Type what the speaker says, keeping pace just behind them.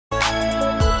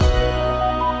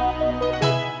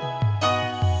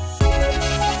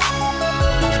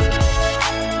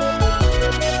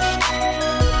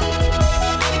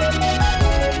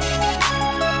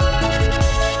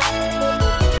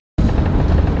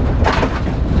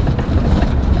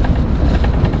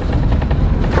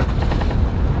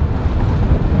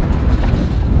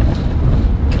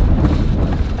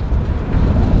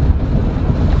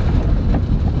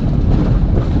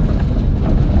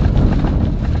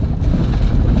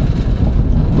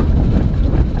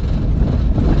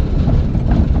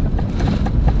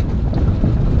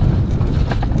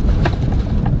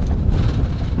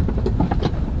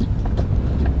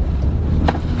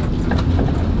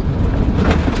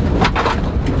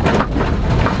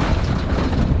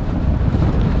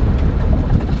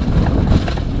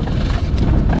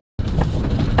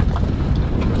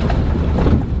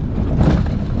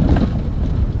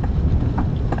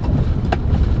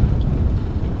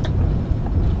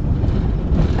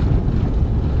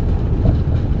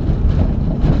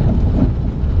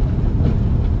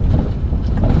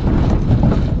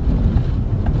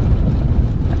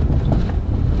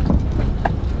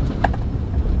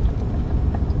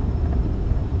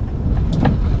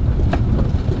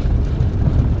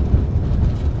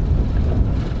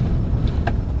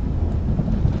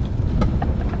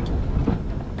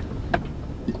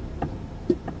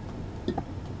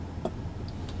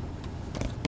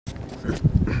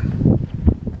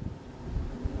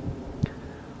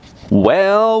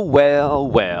Well, well,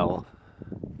 well.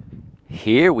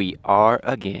 Here we are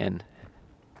again.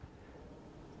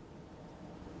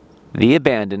 The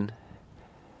abandoned,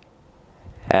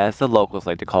 as the locals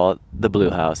like to call it, the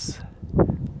Blue House.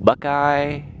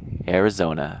 Buckeye,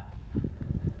 Arizona.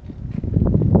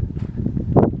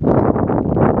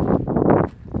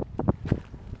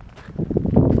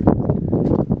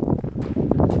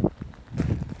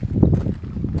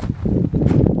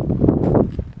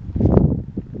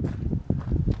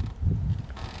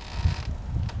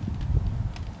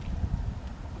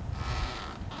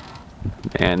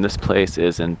 And this place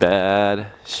is in bad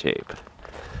shape.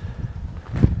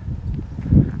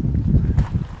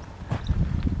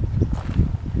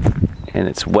 And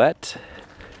it's wet,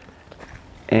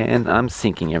 and I'm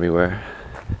sinking everywhere.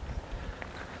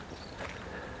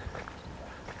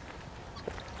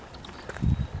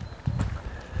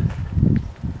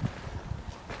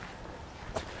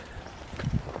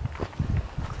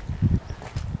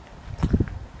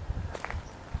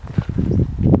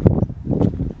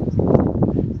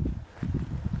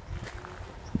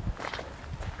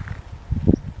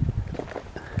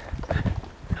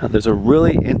 Now, there's a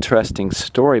really interesting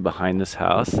story behind this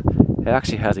house. It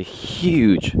actually has a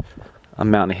huge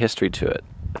amount of history to it.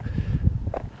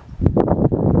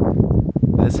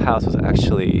 This house was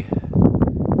actually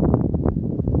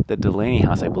the Delaney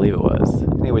house, I believe it was.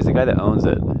 Anyways, the guy that owns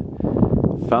it,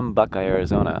 from Buckeye,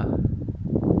 Arizona,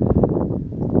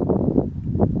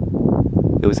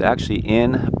 it was actually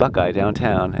in Buckeye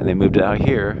downtown, and they moved it out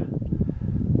here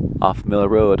off Miller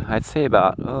Road. I'd say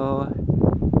about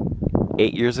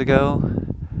 8 years ago,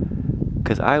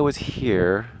 because I was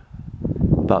here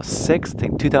about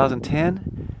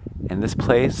 2010, and this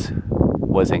place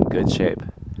was in good shape.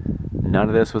 None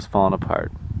of this was falling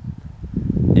apart.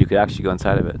 You could actually go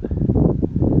inside of it.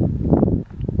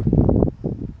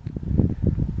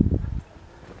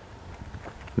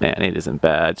 Man, it is in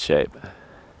bad shape.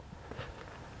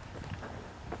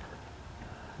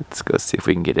 Let's go see if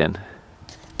we can get in.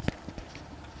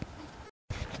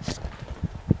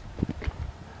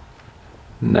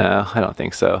 No, I don't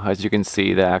think so. As you can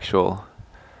see, the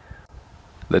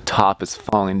top is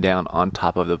falling down on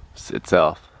top of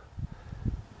itself.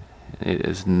 It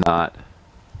is not.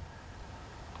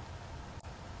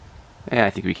 Yeah, I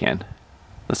think we can.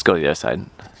 Let's go to the other side.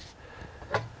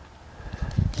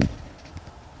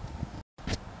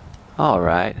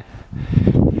 Alright,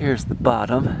 here's the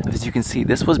bottom. As you can see,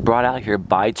 this was brought out here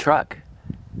by truck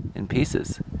in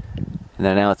pieces. And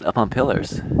then now it's up on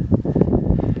pillars.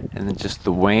 And then just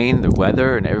the rain, the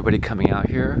weather, and everybody coming out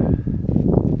here.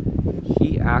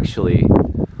 He actually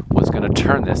was going to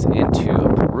turn this into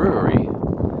a brewery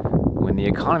when the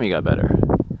economy got better.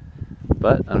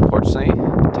 But unfortunately,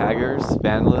 taggers,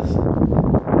 vandalists,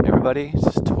 everybody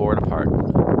just tore it apart.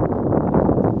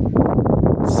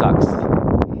 It sucks.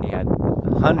 He had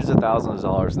hundreds of thousands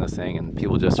of dollars in this thing, and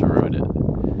people just ruined it.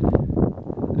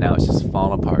 Now it's just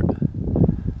falling apart.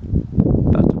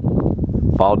 About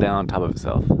to fall down on top of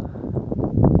itself.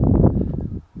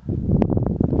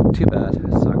 Too bad.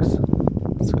 It sucks.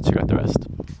 Let's go check out the rest.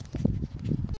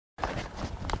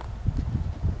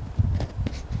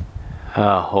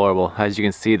 Oh, horrible. As you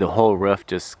can see, the whole roof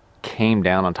just came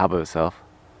down on top of itself.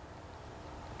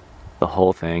 The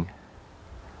whole thing.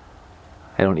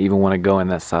 I don't even want to go in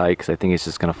that side because I think it's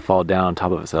just going to fall down on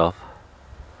top of itself.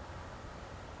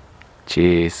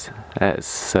 Jeez, that is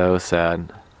so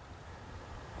sad.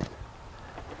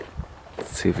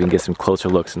 Let's see if we can get some closer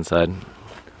looks inside.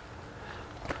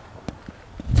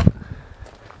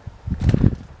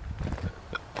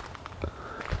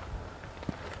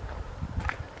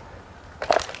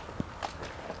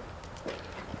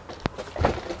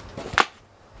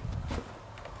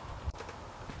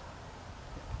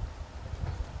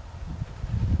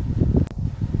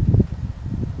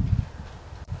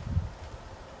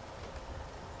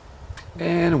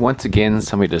 And once again,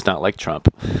 somebody does not like Trump.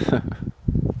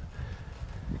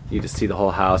 You just see the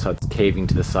whole house, how it's caving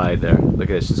to the side there. Look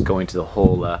at it, it's just going to the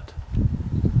whole left.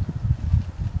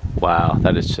 Wow,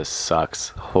 that is just sucks.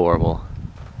 Horrible.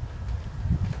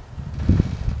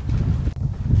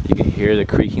 You can hear the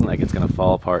creaking like it's going to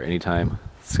fall apart anytime.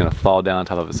 It's going to fall down on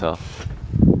top of itself.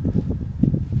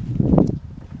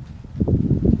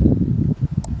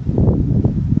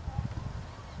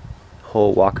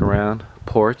 Whole walk around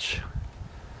porch.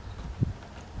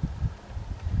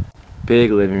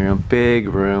 Big living room, big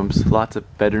rooms, lots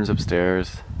of bedrooms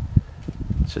upstairs.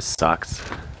 It just sucks.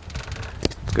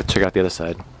 Let's go check out the other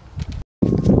side.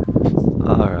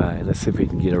 Alright, let's see if we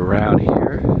can get around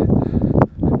here.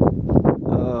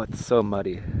 Oh, it's so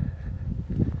muddy.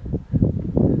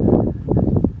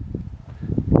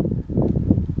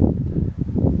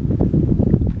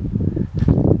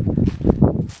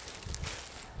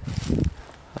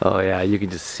 Oh yeah, you can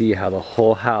just see how the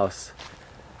whole house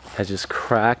has just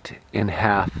cracked in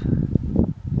half.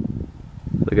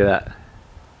 Look at that.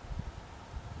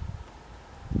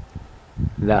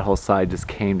 That whole side just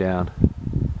came down.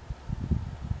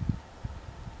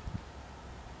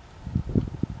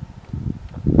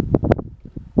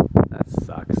 That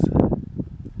sucks.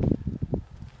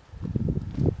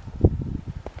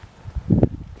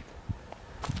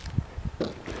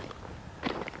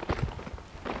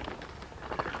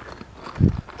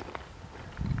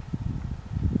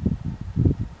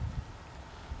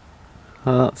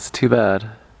 Oh, it's too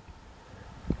bad.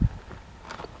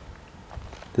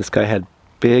 This guy had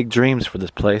big dreams for this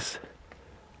place.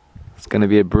 It's gonna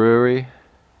be a brewery.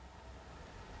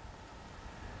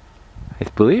 I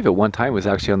believe at one time it was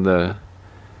actually on the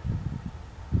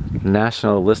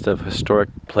national list of historic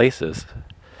places,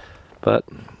 but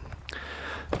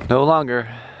no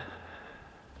longer.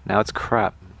 Now it's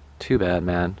crap. Too bad,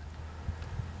 man.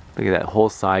 Look at that whole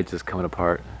side just coming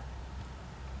apart.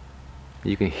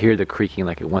 You can hear the creaking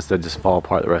like it wants to just fall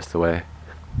apart the rest of the way.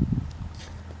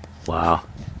 Wow.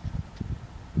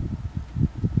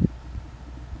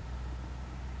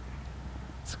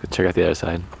 Let's go check out the other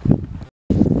side.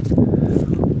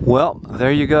 Well,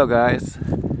 there you go, guys.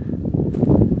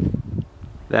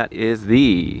 That is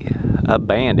the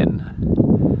abandoned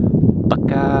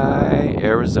Buckeye,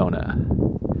 Arizona.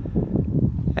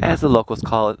 As the locals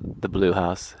call it, the Blue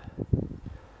House.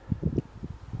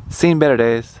 Seen better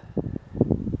days.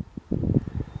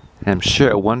 And I'm sure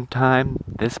at one time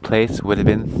this place would have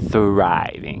been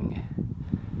thriving.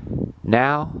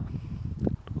 Now,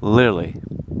 literally,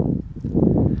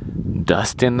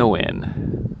 dust in the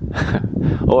wind.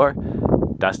 Or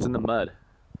dust in the mud.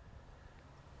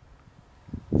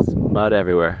 It's mud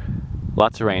everywhere.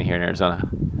 Lots of rain here in Arizona.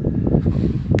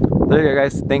 There you go,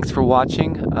 guys. Thanks for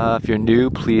watching. If you're new,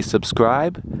 please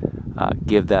subscribe.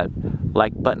 Give that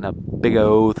like button a big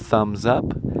old thumbs up.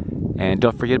 And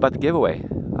don't forget about the giveaway.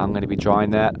 I'm going to be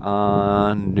drawing that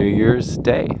on New Year's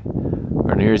Day.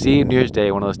 Or New Year's Eve, New Year's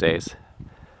Day, one of those days.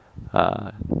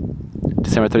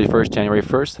 December 31st, January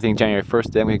 1st. I think January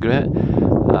 1st day I'm going to do it.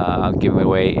 I'm giving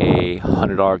away a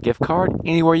 $100 gift card.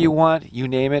 Anywhere you want, you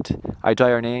name it. I draw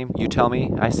your name, you tell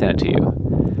me, I send it to you.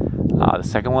 The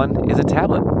second one is a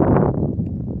tablet.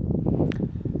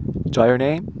 Draw your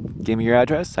name, give me your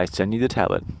address, I send you the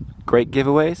tablet. Great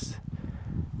giveaways.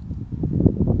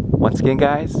 Once again,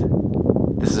 guys,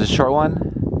 this is a short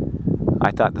one.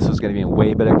 I thought this was going to be in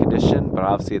way better condition, but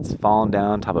obviously it's fallen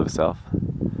down on top of itself.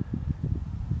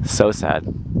 So sad.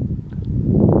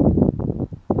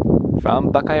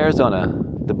 From Buckeye, Arizona,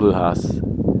 the Blue House.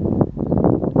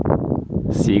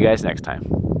 See you guys next time.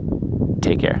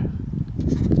 Take care.